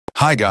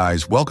Hi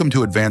guys, welcome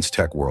to Advanced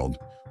Tech World.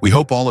 We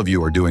hope all of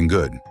you are doing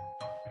good.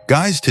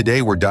 Guys,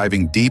 today we're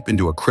diving deep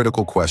into a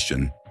critical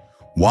question.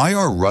 Why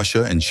are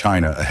Russia and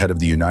China ahead of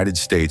the United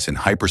States in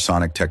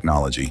hypersonic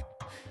technology?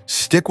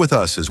 Stick with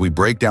us as we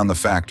break down the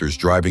factors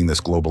driving this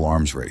global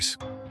arms race.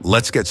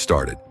 Let's get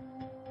started.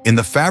 In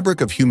the fabric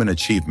of human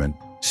achievement,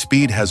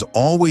 speed has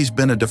always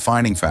been a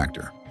defining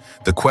factor.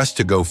 The quest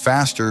to go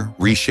faster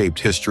reshaped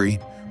history,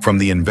 from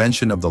the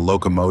invention of the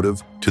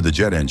locomotive to the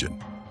jet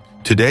engine.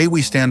 Today,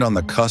 we stand on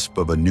the cusp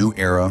of a new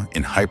era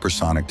in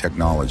hypersonic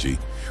technology,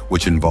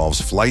 which involves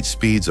flight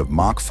speeds of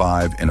Mach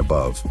 5 and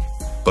above.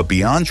 But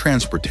beyond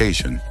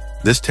transportation,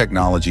 this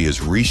technology is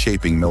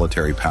reshaping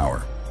military power.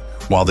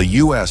 While the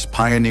US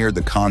pioneered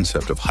the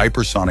concept of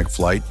hypersonic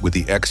flight with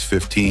the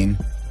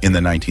X-15 in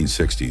the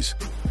 1960s,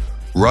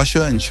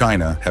 Russia and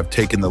China have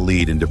taken the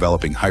lead in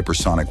developing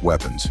hypersonic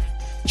weapons,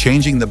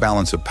 changing the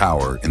balance of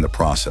power in the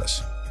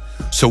process.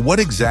 So what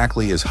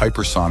exactly is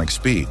hypersonic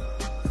speed?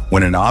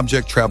 When an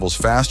object travels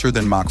faster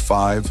than Mach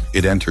 5,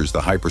 it enters the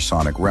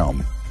hypersonic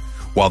realm.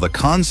 While the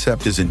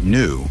concept isn't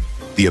new,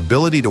 the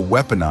ability to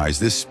weaponize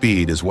this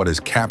speed is what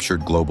has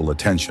captured global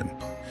attention.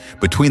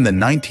 Between the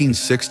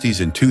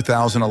 1960s and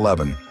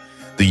 2011,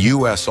 the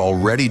US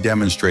already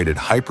demonstrated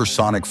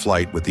hypersonic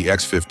flight with the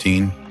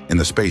X-15 in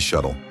the space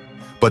shuttle.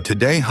 But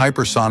today,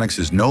 hypersonics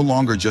is no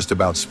longer just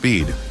about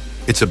speed.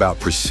 It's about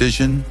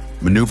precision,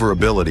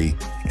 maneuverability,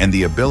 and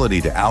the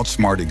ability to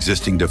outsmart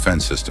existing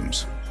defense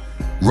systems.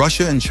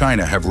 Russia and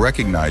China have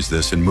recognized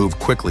this and moved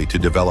quickly to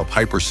develop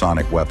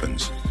hypersonic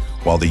weapons,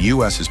 while the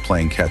US is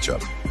playing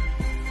catch-up.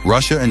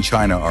 Russia and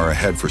China are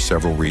ahead for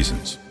several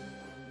reasons.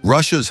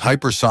 Russia's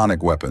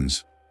hypersonic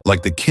weapons,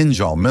 like the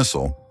Kinzhal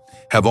missile,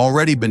 have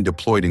already been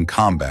deployed in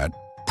combat,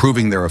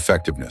 proving their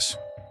effectiveness.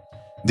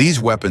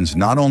 These weapons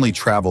not only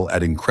travel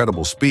at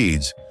incredible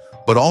speeds,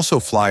 but also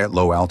fly at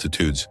low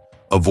altitudes,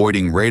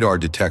 avoiding radar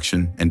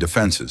detection and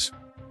defenses.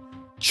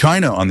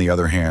 China, on the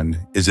other hand,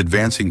 is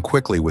advancing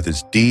quickly with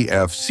its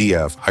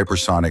DF-CF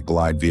hypersonic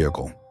glide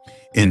vehicle.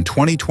 In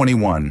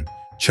 2021,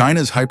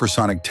 China's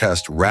hypersonic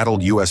test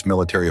rattled US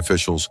military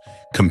officials,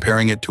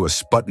 comparing it to a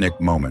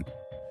Sputnik moment.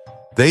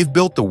 They've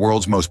built the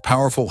world's most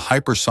powerful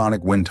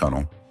hypersonic wind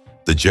tunnel,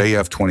 the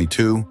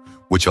JF-22,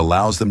 which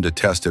allows them to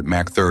test at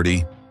Mach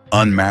 30,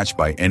 unmatched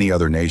by any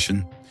other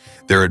nation.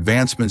 Their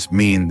advancements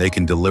mean they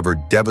can deliver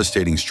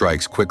devastating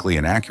strikes quickly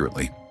and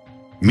accurately.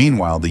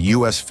 Meanwhile, the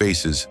US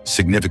faces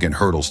significant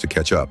hurdles to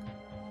catch up.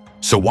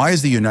 So why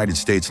is the United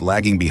States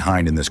lagging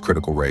behind in this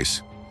critical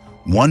race?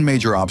 One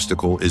major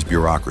obstacle is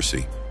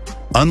bureaucracy.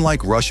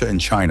 Unlike Russia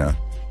and China,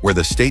 where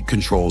the state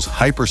controls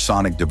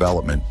hypersonic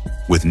development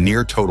with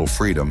near total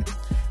freedom,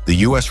 the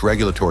US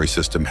regulatory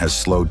system has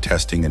slowed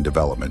testing and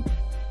development.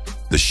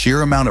 The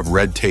sheer amount of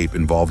red tape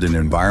involved in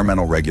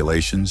environmental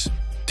regulations,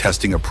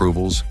 testing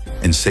approvals,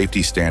 and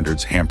safety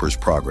standards hampers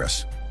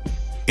progress.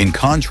 In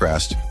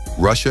contrast,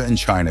 Russia and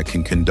China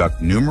can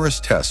conduct numerous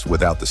tests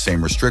without the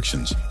same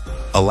restrictions,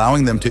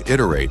 allowing them to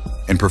iterate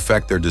and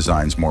perfect their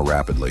designs more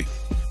rapidly.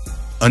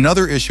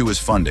 Another issue is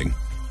funding.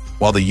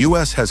 While the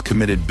US has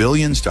committed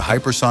billions to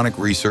hypersonic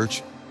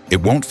research,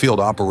 it won't field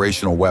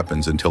operational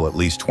weapons until at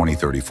least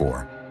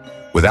 2034.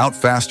 Without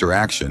faster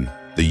action,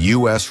 the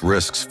US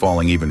risks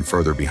falling even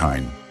further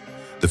behind.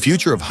 The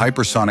future of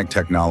hypersonic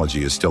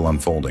technology is still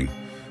unfolding,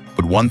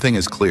 but one thing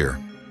is clear: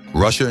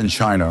 Russia and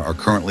China are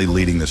currently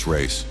leading this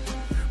race.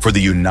 For the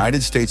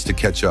United States to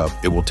catch up,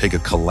 it will take a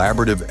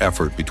collaborative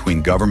effort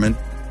between government,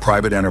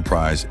 private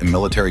enterprise, and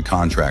military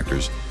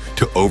contractors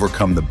to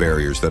overcome the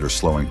barriers that are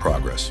slowing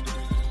progress.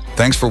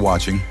 Thanks for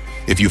watching.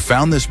 If you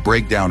found this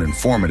breakdown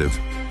informative,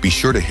 be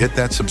sure to hit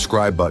that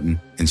subscribe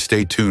button and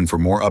stay tuned for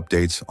more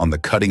updates on the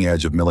cutting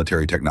edge of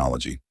military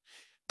technology.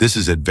 This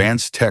is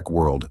Advanced Tech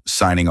World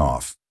signing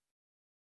off.